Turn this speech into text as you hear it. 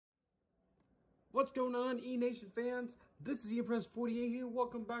What's going on, E-Nation fans? This is Ian Perez 48 here.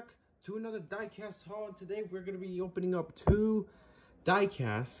 Welcome back to another diecast haul. Today we're going to be opening up two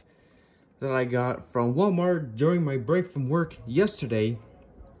diecasts that I got from Walmart during my break from work yesterday.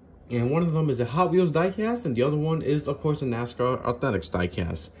 And one of them is a Hot Wheels diecast, and the other one is, of course, a NASCAR Authentics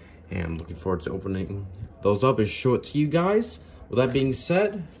diecast. And I'm looking forward to opening those up and show it to you guys. With that being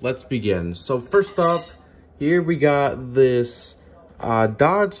said, let's begin. So first up, here we got this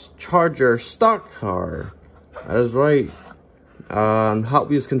Dodge Charger stock car. That is right. Hot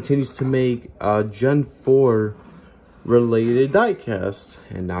Wheels continues to make Gen 4 related diecast,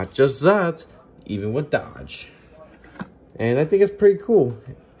 and not just that, even with Dodge. And I think it's pretty cool.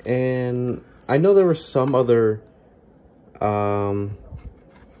 And I know there were some other Dodge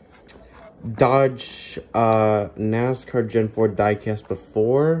NASCAR Gen 4 diecast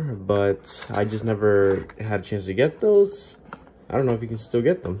before, but I just never had a chance to get those. I don't know if you can still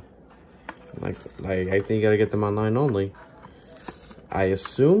get them. Like I think you gotta get them online only. I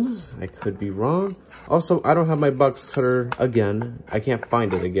assume. I could be wrong. Also, I don't have my box cutter again. I can't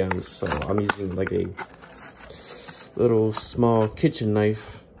find it again, so I'm using like a little small kitchen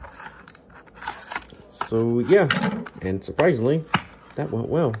knife. So yeah, and surprisingly, that went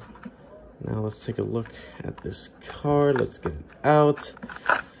well. Now let's take a look at this car. Let's get it out.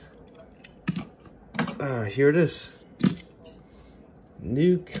 Here it is.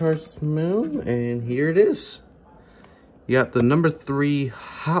 New car smell, and here it is. You got the number 3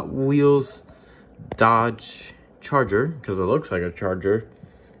 Hot Wheels Dodge Charger, because it looks like a Charger.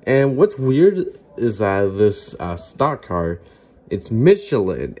 And what's weird is that this stock car, it's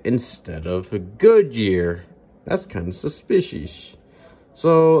Michelin instead of a Goodyear. That's kind of suspicious.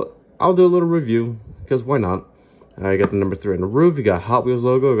 So I'll do a little review, because why not? I got the number 3 on the roof. You got Hot Wheels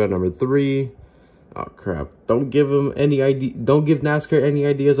logo. I got number 3. Oh crap! Don't give them any idea. Don't give NASCAR any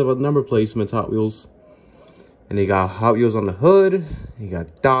ideas about number placements, Hot Wheels. And you got Hot Wheels on the hood. You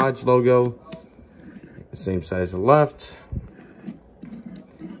got Dodge logo, the same side as the left.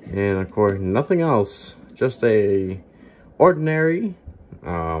 And of course, nothing else. Just a ordinary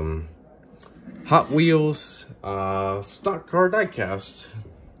Hot Wheels stock car diecast.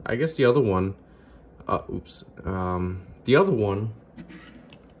 I guess the other one. The other one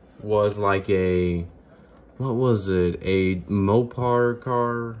was like a, what was it, a Mopar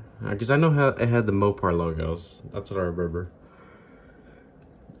car? Because I know how it had the Mopar logos. That's what I remember.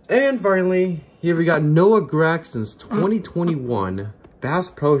 And finally, here we got Noah Gragson's 2021 Bass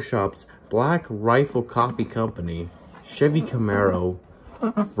Pro Shops Black Rifle Coffee Company Chevy Camaro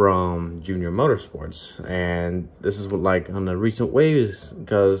from Junior Motorsports. And this is what, like, on the recent waves,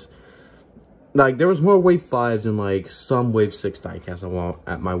 because like there was more Wave 5s and like some Wave 6 diecasts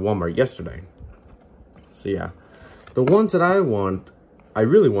at my Walmart yesterday. So yeah, the ones that I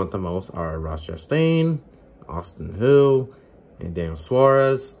really want the most are Ross Chastain, Austin Hill, and Daniel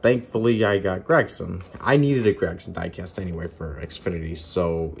Suarez. Thankfully, I got GRAGSON. I needed a GRAGSON diecast anyway for Xfinity.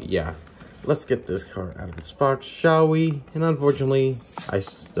 So yeah, let's get this car out of its box, shall we? And unfortunately, I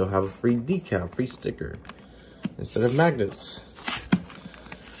still have a free decal, free sticker, instead of magnets.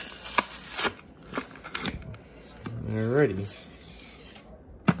 Alrighty.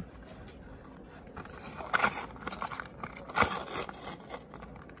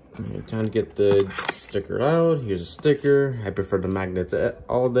 Okay, time to get the sticker out. Here's a sticker. I prefer the magnets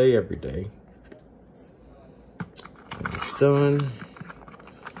all day, every day. It's done.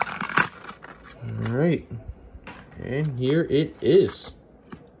 Alright. And here it is.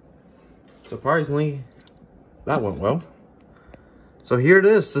 Surprisingly, that went well. So here it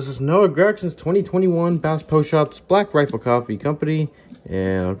is. This is Noah Gragson's 2021 Bass Pro Shops Black Rifle Coffee Company.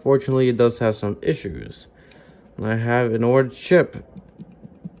 And unfortunately, it does have some issues. I have an orange chip.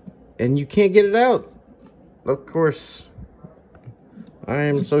 And you can't get it out. Of course. I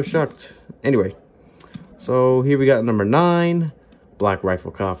am so shocked. Anyway. So here we got number 9. Black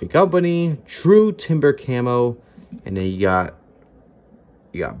Rifle Coffee Company. True Timber Camo. And then you got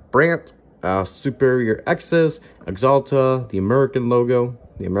Brandt. Superior X's, Exalta, the American logo,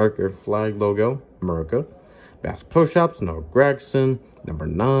 the American flag logo, America, Bass Pro Shops, Noah Gragson, number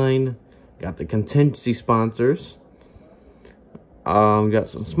 9, got the contingency sponsors, we got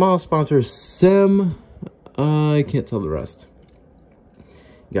some small sponsors, Sim, I can't tell the rest,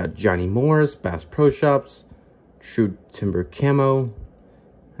 you got Johnny Morris, Bass Pro Shops, True Timber Camo,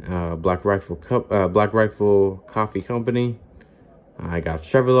 Black Rifle Coffee Company, I got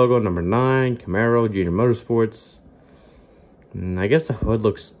Chevy logo, number 9, Camaro, Junior Motorsports. And I guess the hood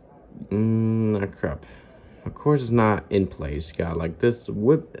looks, crap. Of course, it's not in place. Got like this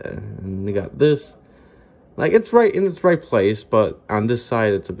whip, and you got this. Like, it's right in its right place, but on this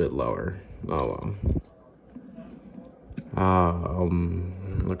side, it's a bit lower. Oh well.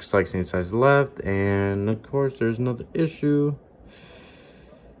 Looks like same size left, and of course there's another issue.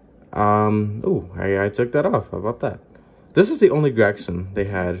 Oh, I took that off. How about that? This is the only GRAGSON they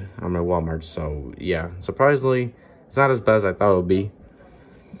had on my Walmart, so yeah, surprisingly, it's not as bad as I thought it would be.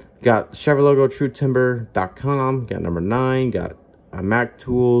 Got Chevy logo, TrueTimber.com, got number 9, got Mac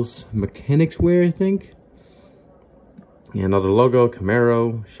Tools, Mechanics Wear, I think. Yeah, another logo,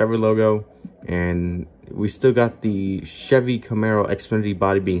 Camaro, Chevy logo, and we still got the Chevy Camaro Xfinity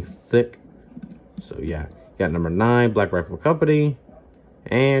body being thick. So yeah, got number 9, Black Rifle Company,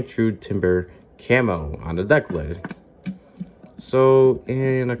 and True Timber Camo on the deck lid. So,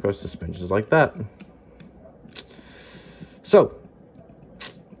 and of course suspensions like that. So,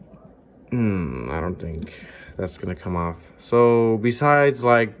 I don't think that's gonna come off. So besides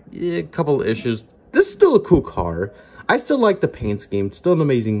like a couple of issues, this is still a cool car. I still like the paint scheme. Still an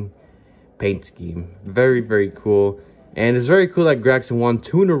amazing paint scheme. Very, very cool. And it's very cool that GRAGSON won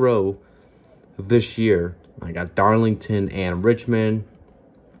 2 in a row this year. I got Darlington and Richmond.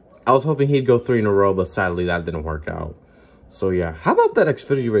 I was hoping he'd go 3 in a row, but sadly that didn't work out. So yeah, how about that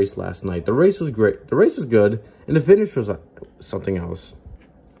Xfinity race last night? The race was great. The race is good, and the finish was something else.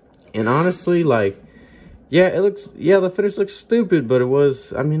 And honestly, like, yeah, the finish looks stupid, but it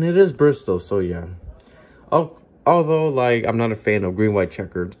was, I mean, it is Bristol, so yeah. Although, like, I'm not a fan of green, white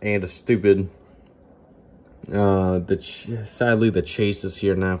checkered, and the stupid, sadly, the chase is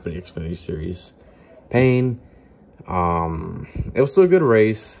here now for the Xfinity Series. Pain. It was still a good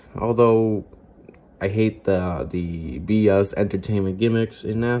race, although I hate the BS entertainment gimmicks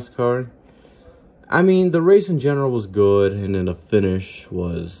in NASCAR. I mean, the race in general was good, and then the finish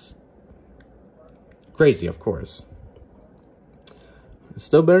was crazy, of course.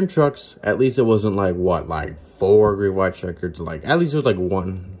 Still better than trucks. At least it wasn't like, what, like 4 green, white checkers. Like, at least it was like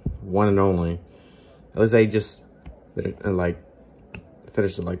one and only. At least I just finished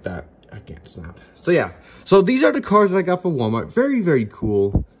it like that. I can't snap. So yeah, so these are the cars that I got from Walmart. Very, very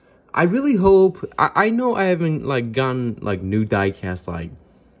cool. I really hope, I know I haven't like gotten like new diecast like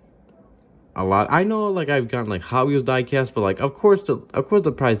a lot. I know like I've gotten like Hot Wheels diecast, but like of course the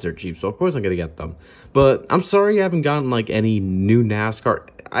prices are cheap, so of course I'm gonna get them. But I'm sorry I haven't gotten like any new NASCAR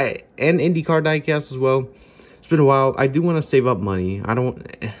and IndyCar diecast as well. It's been a while. I do want to save up money.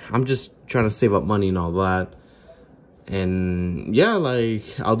 I'm just trying to save up money and all that. And yeah, like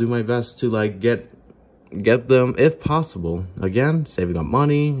I'll do my best to like get them if possible. Again, saving up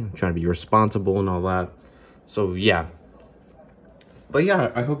money, I'm trying to be responsible and all that. So yeah. But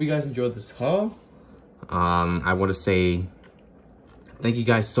yeah, I hope you guys enjoyed this haul. I want to say thank you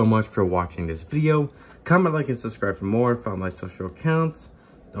guys so much for watching this video. Comment, like, and subscribe for more. Follow my social accounts.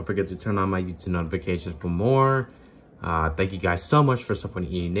 Don't forget to turn on my YouTube notifications for more. Thank you guys so much for supporting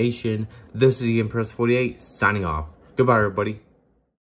EA Nation. This is Ian Perez 48 signing off. Goodbye, everybody.